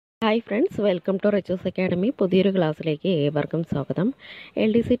Hi friends, welcome to Riches Academy. പുതിയൊരു ക്ലാസ്സിലേക്ക് ഏവർക്കും സ്വാഗതം.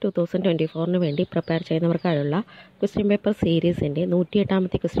 LDC 2024 വേണ്ടി പ്രിപ്പയർ ചെയ്യുന്നവർക്കായുള്ള ക്വസ്റ്റ്യൻ പേപ്പർ സീരീസിൻ്റെ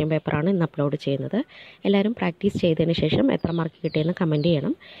 108ാമത്തെ ക്വസ്റ്റ്യൻ പേപ്പറാണ് ഇന്ന് അപ്ലോഡ് ചെയ്യുന്നത്. എല്ലാവരും പ്രാക്ടീസ് ചെയ്തതിന് ശേഷം എത്ര മാർക്ക് കിട്ടിയെന്ന് കമൻറ്റ്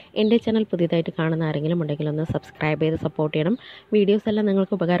ചെയ്യണം. എൻ്റെ ചാനൽ പുതിയതായിട്ട് കാണുന്ന ആരെങ്കിലും ഉണ്ടെങ്കിൽ ഒന്ന് സബ്സ്ക്രൈബ് ചെയ്ത് സപ്പോർട്ട് ചെയ്യണം. വീഡിയോസ് എല്ലാം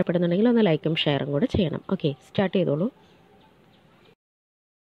നിങ്ങൾക്ക് ഉപകാരപ്പെടുന്നുണ്ടെങ്കിൽ ഒന്ന് ലൈക്കും ഷെയറും കൂടെ ചെയ്യണം. ഓക്കെ, സ്റ്റാർട്ട് ചെയ്തോളൂ.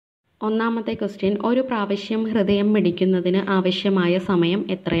 ഒന്നാമത്തെ ക്വസ്റ്റ്യൻ, ഒരു പ്രാവശ്യം ഹൃദയം മിടിക്കുന്നതിന് ആവശ്യമായ സമയം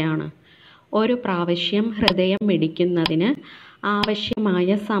എത്രയാണ്? ഒരു പ്രാവശ്യം ഹൃദയം മിടിക്കുന്നതിന്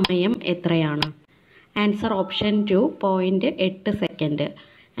ആവശ്യമായ സമയം എത്രയാണ്? Answer option 2 0.8 second.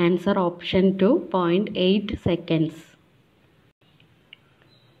 Answer option 2 0.8 seconds.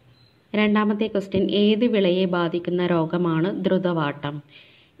 രണ്ടാമത്തെ ക്വസ്റ്റ്യൻ, ഏത് വിളയെ ബാധിക്കുന്ന രോഗമാണ് ദ്രുതവാട്ടം?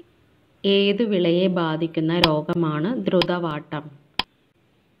 ഏത് വിളയെ ബാധിക്കുന്ന രോഗമാണ് ദ്രുതവാട്ടം?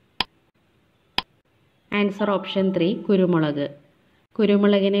 ആൻസർ ഓപ്ഷൻ 3 കുരുമുളക്.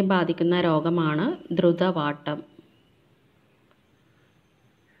 കുരുമുളകിനെ ബാധിക്കുന്ന രോഗമാണ് ദ്രുതവാട്ടം.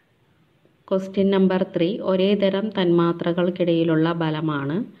 ക്വസ്റ്റ്യൻ നമ്പർ 3, ഒരേ തരം തന്മാത്രകൾക്കിടയിലുള്ള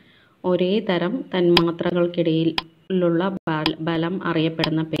ബലമാണ്. ഒരേ തരം തന്മാത്രകൾക്കിടയിലുള്ള ബലം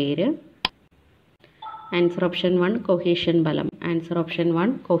അറിയപ്പെടുന്ന പേര്? ആൻസർ ഓപ്ഷൻ 1 കൊഹീഷൻ ബലം. ആൻസർ ഓപ്ഷൻ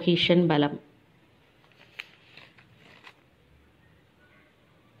 1 കൊഹീഷൻ ബലം.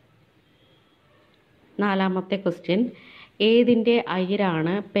 നാലാമത്തെ ക്വസ്റ്റ്യൻ, ഏതിൻ്റെ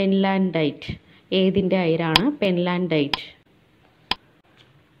അയിരാണ് പെൻലാൻഡൈറ്റ്? ഏതിൻ്റെ അയിരാണ് pentlandite?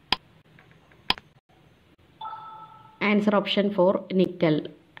 Answer option 4 nickel.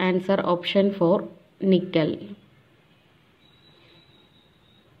 Answer option 4 nickel.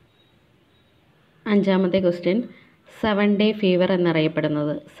 അഞ്ചാമത്തെ ക്വസ്റ്റ്യൻ, 7 ഡേ ഫീവർ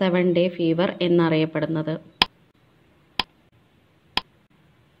എന്നറിയപ്പെടുന്നത്? 7 ഡേ ഫീവർ എന്നറിയപ്പെടുന്നത്?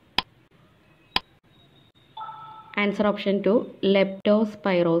 Answer option 2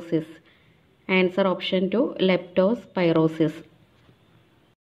 leptospirosis. Answer option 2 leptospirosis.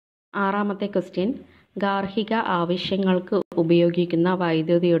 ആറാമത്തെ ക്വസ്റ്റ്യൻ, ഗാർഹിക ആവശ്യങ്ങൾക്ക് ഉപയോഗിക്കുന്ന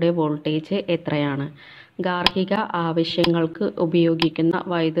വൈദ്യുതിയുടെ വോൾട്ടേജ് എത്രയാണ്? ഗാർഹിക ആവശ്യങ്ങൾക്ക് ഉപയോഗിക്കുന്ന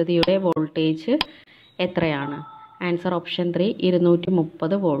വൈദ്യുതിയുടെ വോൾട്ടേജ് എത്രയാണ്? Answer option 3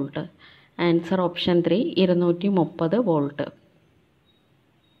 230 volt. Answer option 3 230 volt.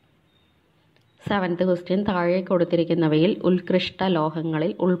 Seventh question, താഴെ കൊടുത്തിരിക്കുന്നവയിൽ ഉത്കൃഷ്ട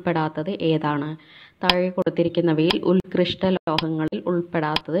ലോഹങ്ങളിൽ ഉൾപ്പെടാത്തത് ഏതാണ്? താഴെ കൊടുത്തിരിക്കുന്നവയിൽ ഉത്കൃഷ്ട ലോഹങ്ങളിൽ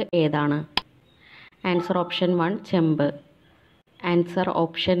ഉൾപ്പെടാത്തത് ഏതാണ്? ആൻസർ ഓപ്ഷൻ 1 ചെമ്പ്. ആൻസർ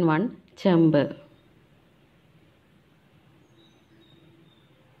ഓപ്ഷൻ 1 ചെമ്പ്.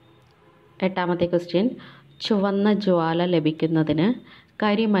 എട്ടാമത്തെ ക്വസ്റ്റ്യൻ, ചുവന്ന ജ്വാല ലഭിക്കുന്നതിന്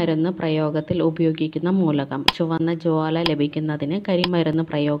കരിമരുന്ന് പ്രയോഗത്തിൽ ഉപയോഗിക്കുന്ന മൂലകം? ചുവന്ന ജ്വാല ലഭിക്കുന്നതിന് കരിമരുന്ന്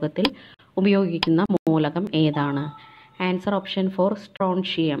പ്രയോഗത്തിൽ ഉപയോഗിക്കുന്ന മൂലകം ഏതാണ്? Answer option 4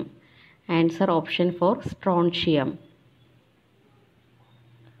 strontium. Answer option 4 strontium.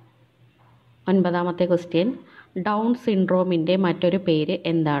 ഒൻപതാമത്തെ ക്വസ്റ്റ്യൻ, ഡൗൺ സിൻഡ്രോമിൻ്റെ മറ്റൊരു പേര്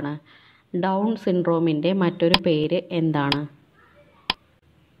എന്താണ്? ഡൗൺ സിൻഡ്രോമിൻ്റെ മറ്റൊരു പേര് എന്താണ്?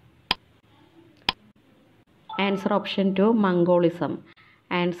 Answer option 2 mongolism.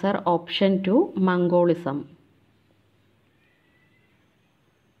 Answer option 2 mongolism.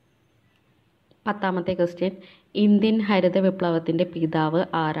 പത്താമത്തെ ക്വസ്റ്റ്യൻ, ഇന്ത്യൻ ഹരിത വിപ്ലവത്തിൻ്റെ പിതാവ്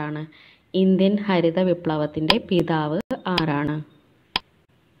ആരാണ്? ഇന്ത്യൻ ഹരിത വിപ്ലവത്തിൻ്റെ പിതാവ് ആരാണ്?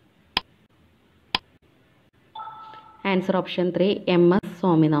 Answer option 3 MS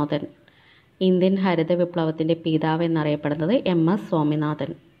Swaminathan. Indian ഹരിത വിപ്ലവത്തിൻ്റെ പിതാവ് എന്നറിയപ്പെടുന്നത് MS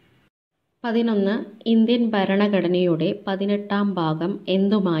സ്വാമിനാഥൻ. 11, ഇന്ത്യൻ ഭരണഘടനയുടെ 18ാം ഭാഗം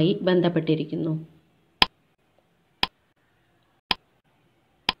എന്തുമായി ബന്ധപ്പെട്ടിരിക്കുന്നു?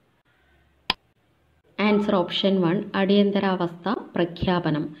 ആൻസർ ഓപ്ഷൻ 1 അടിയന്തരാവസ്ഥ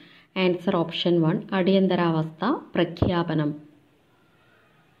പ്രഖ്യാപനം. ആൻസർ ഓപ്ഷൻ 1 അടിയന്തരാവസ്ഥ പ്രഖ്യാപനം.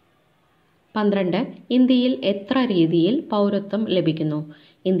 12, ഇന്ത്യയിൽ എത്ര രീതിയിൽ പൗരത്വം ലഭിക്കുന്നു?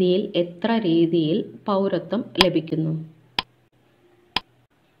 ഇന്ത്യയിൽ എത്ര രീതിയിൽ പൗരത്വം ലഭിക്കുന്നു?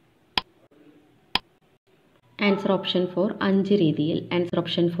 ആൻസർ ഓപ്ഷൻ 4 5 രീതിയിൽ. ആൻസർ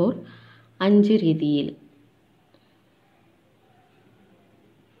ഓപ്ഷൻ 4 5 രീതിയിൽ.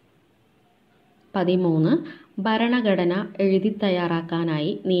 13, ഭരണഘടന എഴുതി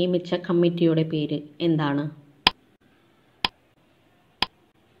തയ്യാറാക്കാനായി നിയമിച്ച കമ്മിറ്റിയുടെ പേര് എന്താണ്?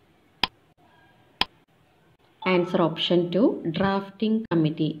 Answer option 2 drafting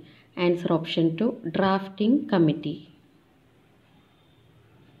committee. Answer option 2 drafting committee.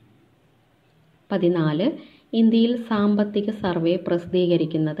 14, ഇന്ത്യയിൽ സാമ്പത്തിക സർവേ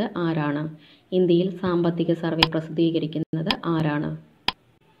പ്രസിദ്ധീകരിക്കുന്നത് ആരാണ്? ഇന്ത്യയിൽ സാമ്പത്തിക സർവേ പ്രസിദ്ധീകരിക്കുന്നത് ആരാണ്?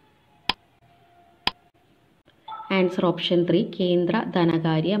 ആൻസർ ഓപ്ഷൻ 3 കേന്ദ്ര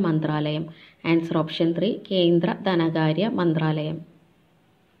ധനകാര്യ മന്ത്രാലയം. ആൻസർ ഓപ്ഷൻ 3 കേന്ദ്ര ധനകാര്യ മന്ത്രാലയം.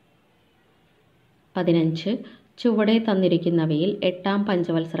 15 ചുവടെ തന്നിരിക്കുന്നവയിൽ 8ാം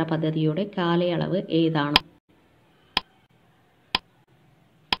പഞ്ചവത്സര പദ്ധതിയുടെ കാലയളവ് ഏതാണ്?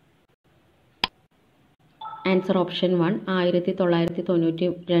 ആൻസർ ഓപ്ഷൻ 1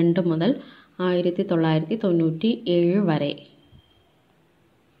 1992 മുതൽ 1997 വരെ.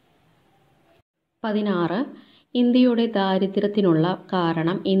 16 ഇന്ത്യയുടെ ദാരിദ്ര്യത്തിനുള്ള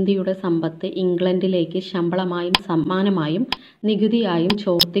കാരണം ഇന്ത്യയുടെ സമ്പത്ത് ഇംഗ്ലണ്ടിലേക്ക് ശമ്പളമായും സമ്മാനമായും നികുതിയായും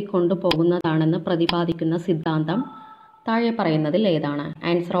ചോർത്തിക്കൊണ്ടു പോകുന്നതാണെന്ന് പ്രതിപാദിക്കുന്ന സിദ്ധാന്തം താഴെ പറയുന്നതിൽ ഏതാണ്?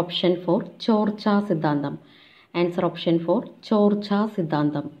 ആൻസർ ഓപ്ഷൻ 4 ചോർച്ചാ സിദ്ധാന്തം. ആൻസർ ഓപ്ഷൻ 4 ചോർച്ചാ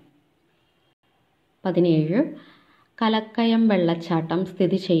സിദ്ധാന്തം. 17 കലക്കയം വെള്ളച്ചാട്ടം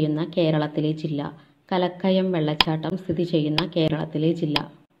സ്ഥിതി ചെയ്യുന്ന കേരളത്തിലെ ജില്ല. കലക്കയം വെള്ളച്ചാട്ടം സ്ഥിതി ചെയ്യുന്ന കേരളത്തിലെ ജില്ല.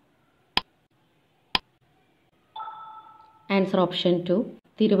 ആൻസർ ഓപ്ഷൻ 2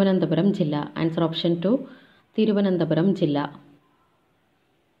 തിരുവനന്തപുരം ജില്ല. ആൻസർ ഓപ്ഷൻ 2 തിരുവനന്തപുരം ജില്ല.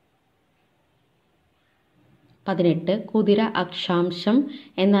 18 കുതിര അക്ഷാംശം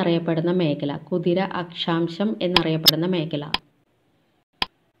എന്നറിയപ്പെടുന്ന മേഖല. കുതിര അക്ഷാംശം എന്നറിയപ്പെടുന്ന മേഖല.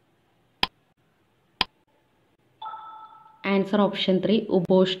 ആൻസർ ഓപ്ഷൻ 3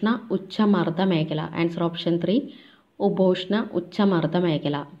 ഉപോഷ്ണ ഉച്ചമർദ്ദ മേഖല. ആൻസർ ഓപ്ഷൻ 3 ഉപോഷ്ണ ഉച്ചമർദ്ദ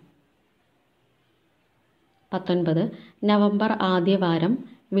മേഖല. 19 നവംബർ ആദ്യവാരം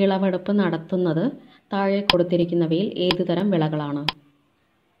വിളവെടുപ്പ് നടത്തുന്നത് താഴെ കൊടുത്തിരിക്കുന്നവയിൽ ഏതുതരം വിളകളാണ്?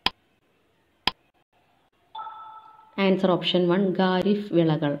 ആൻസർ ഓപ്ഷൻ 1 ഖാരിഫ്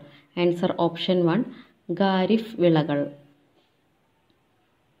വിളകൾ. ആൻസർ ഓപ്ഷൻ 1 ഖാരിഫ് വിളകൾ.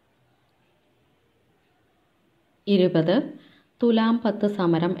 20 തുലാം 10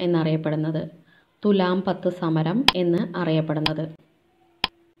 സമരം എന്നറിയപ്പെടുന്നത്. തുലാം 10 സമരം എന്ന് അറിയപ്പെടുന്നത്.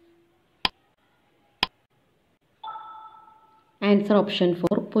 ആൻസർ ഓപ്ഷൻ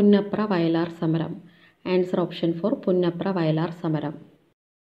 4 പുന്നപ്ര വയലാർ സമരം. ആൻസർ ഓപ്ഷൻ 4 പുന്നപ്ര വയലാർ സമരം.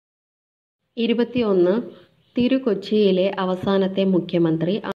 21 തിരുക്കൊച്ചിയിലെ അവസാനത്തെ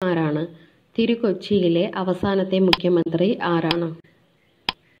മുഖ്യമന്ത്രി ആരാണ്? തിരുക്കൊച്ചിയിലെ അവസാനത്തെ മുഖ്യമന്ത്രി ആരാണ്?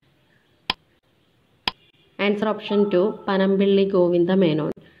 Answer option 2 Panampilly Govinda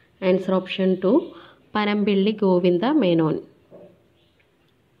Menon. Answer option 2 Panampilly Govinda Menon.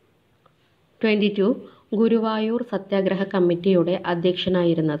 22 Guruvayur സത്യാഗ്രഹ കമ്മിറ്റിയുടെ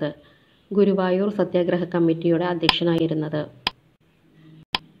അധ്യക്ഷനായിരുന്നത്. ഗുരുവായൂർ സത്യാഗ്രഹ കമ്മിറ്റിയുടെ അധ്യക്ഷനായിരുന്നത്.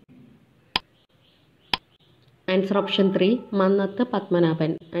 Answer option 3 Mannath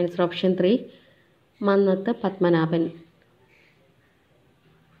Padmanabhan. Answer option 3 Mannath Padmanabhan.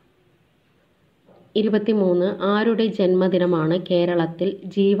 23 ആരുടെ ജന്മദിനമാണ് കേരളത്തിൽ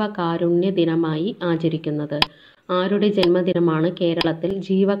ജീവകാരുണ്യ ദിനമായി ആചരിക്കുന്നത്? ആരുടെ ജന്മദിനമാണ് കേരളത്തിൽ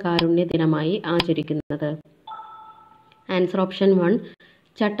ജീവകാരുണ്യ ദിനമായി ആചരിക്കുന്നത്? ആൻസർ ഓപ്ഷൻ 1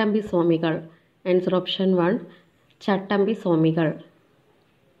 ചട്ടമ്പി സ്വാമികൾ. ആൻസർ ഓപ്ഷൻ 1 ചട്ടമ്പി സ്വാമികൾ.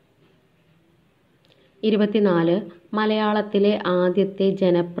 24 മലയാളത്തിലെ ആദ്യത്തെ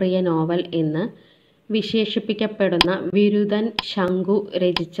ജനപ്രിയ നോവൽ എന്ന് വിശേഷിപ്പിക്കപ്പെടുന്ന വിരുതൻ ശങ്കു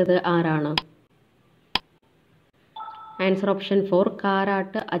രചിച്ചത് ആരാണ്? Answer option 4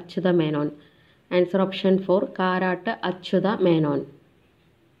 Karat Achyuta Menon. Answer option 4 Karat Achyuta Menon.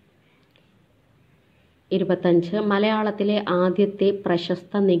 25 മലയാളത്തിലെ ആദ്യത്തെ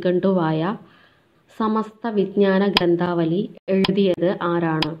പ്രശസ്ത നിഘണ്ടുവായ സമസ്ത വിജ്ഞാന ഗ്രന്ഥാവലി എഴുതിയത്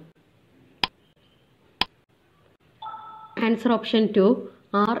ആരാണ്? Answer option 2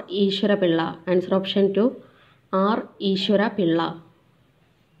 R Eswarapillai. Answer option 2 R Eswarapillai.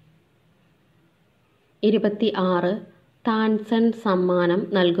 26 Tansen സമ്മാനം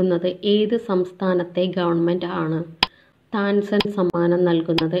നൽകുന്നത് ഏത് സംസ്ഥാനത്തെ ഗവൺമെൻറ് ആണ്? താൻസൻ സമ്മാനം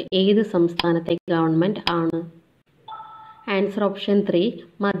നൽകുന്നത് ഏത് സംസ്ഥാനത്തെ ഗവൺമെൻറ് ആണ്? Answer option 3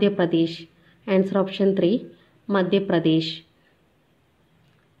 Madhya Pradesh. Answer option 3 Madhya Pradesh.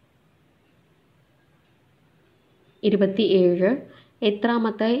 27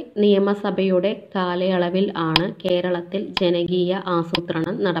 എത്രാമത്തെ നിയമസഭയുടെ കാലയളവിൽ ആണ് കേരളത്തിൽ ജനകീയ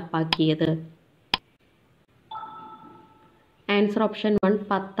ആസൂത്രണം നടപ്പാക്കിയത്? ആൻസർ ഓപ്ഷൻ 1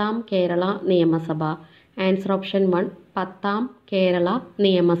 10ാം കേരള നിയമസഭ. ആൻസർ ഓപ്ഷൻ 1 10ാം കേരള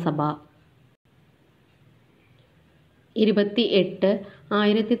നിയമസഭ. 28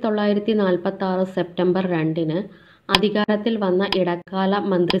 1946 സെപ്റ്റംബർ 2 അധികാരത്തിൽ വന്ന ഇടക്കാല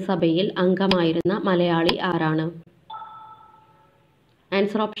മന്ത്രിസഭയിൽ അംഗമായിരുന്ന മലയാളി ആരാണ്?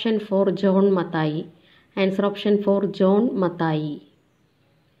 Answer option 4 John Mathai. Answer option 4 John Mathai.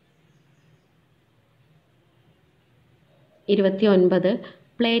 29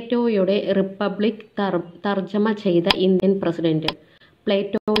 പ്ലേറ്റോയുടെ republic തർജ്ജമ ചെയ്ത ഇന്ത്യൻ പ്രസിഡന്റ്.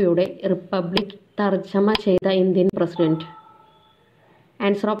 പ്ലേറ്റോയുടെ റിപ്പബ്ലിക് തർജ്ജമ ചെയ്ത Indian president?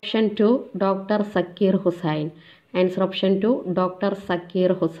 Answer option 2 doctor Zakir Hussain. Answer option 2 doctor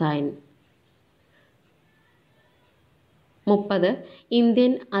Zakir Hussain. 30.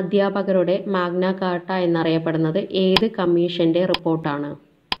 Indian അധ്യാപകരുടെ മാഗ്ന കാർട്ട എന്നറിയപ്പെടുന്നത് ഏത് കമ്മീഷന്റെ റിപ്പോർട്ടാണ്?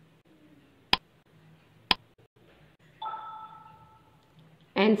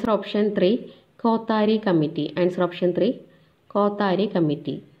 Answer option 3 Kothari committee. Answer option 3 Kothari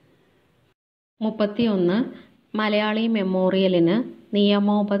committee. 31. Malayali മെമ്മോറിയലിന്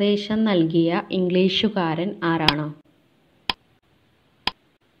നിയമോപദേശം നൽകിയ ഇംഗ്ലീഷുകാരൻ ആരാണ്?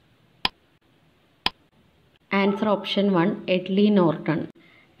 Answer option 1 എഡ്ലി Norton.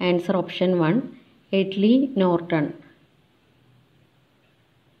 Answer option 1 എഡ്ലി Norton.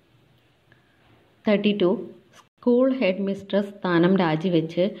 32. School head mistress സ്ഥാനം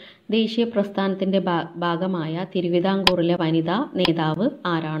രാജിവെച്ച് ദേശീയ പ്രസ്ഥാനത്തിന്റെ ഭാഗമായ തിരുവിതാംകൂറിലെ വനിതാ നേതാവ്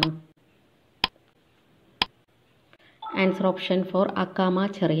ആരാണ്? Answer option 4 Akkamma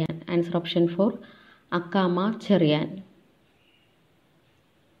Cherian. Answer option 4 Akkamma Cherian.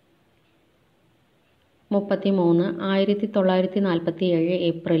 33. 1947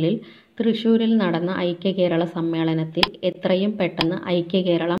 ഏപ്രിലിൽ തൃശൂരിൽ നടന്ന ഐക്യകേരള സമ്മേളനത്തിൽ എത്രയും പെട്ടെന്ന്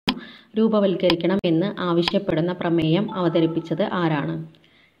ഐക്യകേരളം രൂപവൽക്കരിക്കണം എന്ന് ആവശ്യപ്പെടുന്ന പ്രമേയം അവതരിപ്പിച്ചത് ആരാണ്?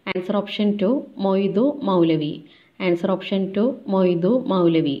 ആൻസർ ഓപ്ഷൻ 2 മൊയ്തു മൗലവി. ആൻസർ ഓപ്ഷൻ 2 മൊയ്തു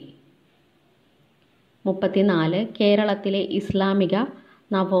മൗലവി. 34. കേരളത്തിലെ ഇസ്ലാമിക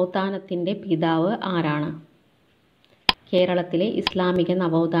നവോത്ഥാനത്തിന്റെ പിതാവ് ആരാണ്? കേരളത്തിലെ ഇസ്ലാമിക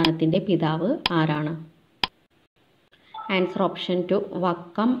നവോത്ഥാനത്തിന്റെ പിതാവ് ആരാണ്? ആൻസർ ഓപ്ഷൻ 2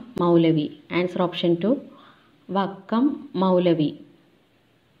 വക്കം മൗലവി. ആൻസർ ഓപ്ഷൻ 2 വക്കം മൗലവി.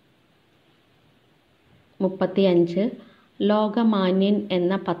 35. ലോകമാന്യൻ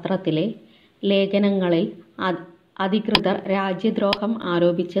എന്ന പത്രത്തിലെ ലേഖനങ്ങളിൽ അധികൃതർ രാജ്യദ്രോഹം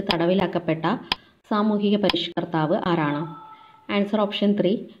ആരോപിച്ച് തടവിലാക്കപ്പെട്ട സാമൂഹിക പരിഷ്കർത്താവ് ആരാണ്? Answer option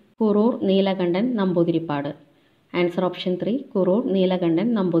 3 Kuroor Neelakantan Namboodiripad. Answer option 3 Kuroor Neelakantan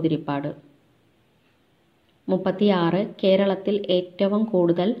Namboodiripad. 36. കേരളത്തിൽ ഏറ്റവും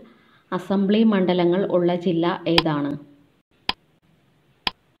കൂടുതൽ അസംബ്ലി മണ്ഡലങ്ങൾ ഉള്ള ജില്ല ഏതാണ്?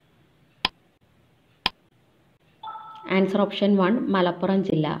 ആൻസർ ഓപ്ഷൻ 1 മലപ്പുറം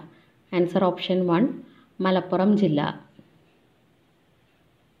ജില്ല. ആൻസർ ഓപ്ഷൻ 1 മലപ്പുറം ജില്ല.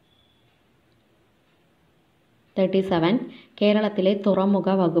 37. കേരളത്തിലെ തുറമുഖ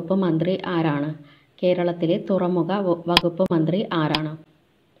വകുപ്പ് മന്ത്രി ആരാണ്? കേരളത്തിലെ തുറമുഖ വകുപ്പ് മന്ത്രി ആരാണ്?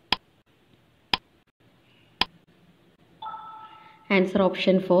 Answer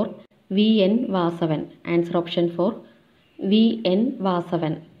option 4 VN Vasavan. Answer option 4 VN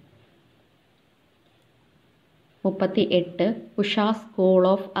Vasavan. 38. Usha school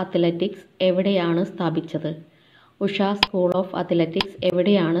of athletics എവിടെയാണ് സ്ഥാപിച്ചത്? ഉഷ സ്കൂൾ ഓഫ് അത്ലറ്റിക്സ്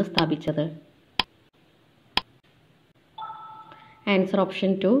എവിടെയാണ് സ്ഥാപിച്ചത്? Answer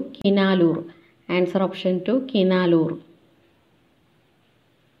option 2 Kinalur. Answer option 2 Kinalur.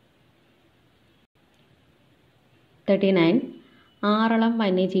 39. Aralam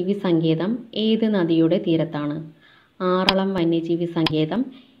വന്യജീവി സങ്കേതം ഏത് നദിയുടെ തീരത്താണ്? ആറളം വന്യജീവി സങ്കേതം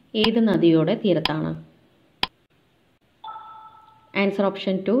ഏത് നദിയുടെ തീരത്താണ്? Answer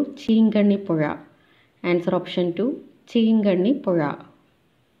option 2 Cheenkannipuzha. Answer option 2 Cheenkannipuzha.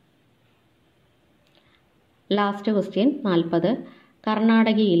 Last question 40.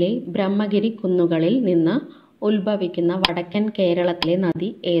 കർണാടകയിലെ ബ്രഹ്മഗിരി കുന്നുകളിൽ നിന്ന് ഉത്ഭവിക്കുന്ന വടക്കൻ കേരളത്തിലെ നദി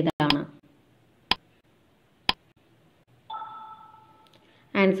ഏതാണ്?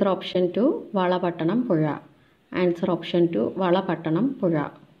 ആൻസർ ഓപ്ഷൻ 2 വളപട്ടണം പുഴ. ആൻസർ ഓപ്ഷൻ 2 വളപട്ടണം പുഴ.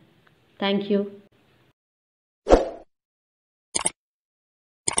 Thank you.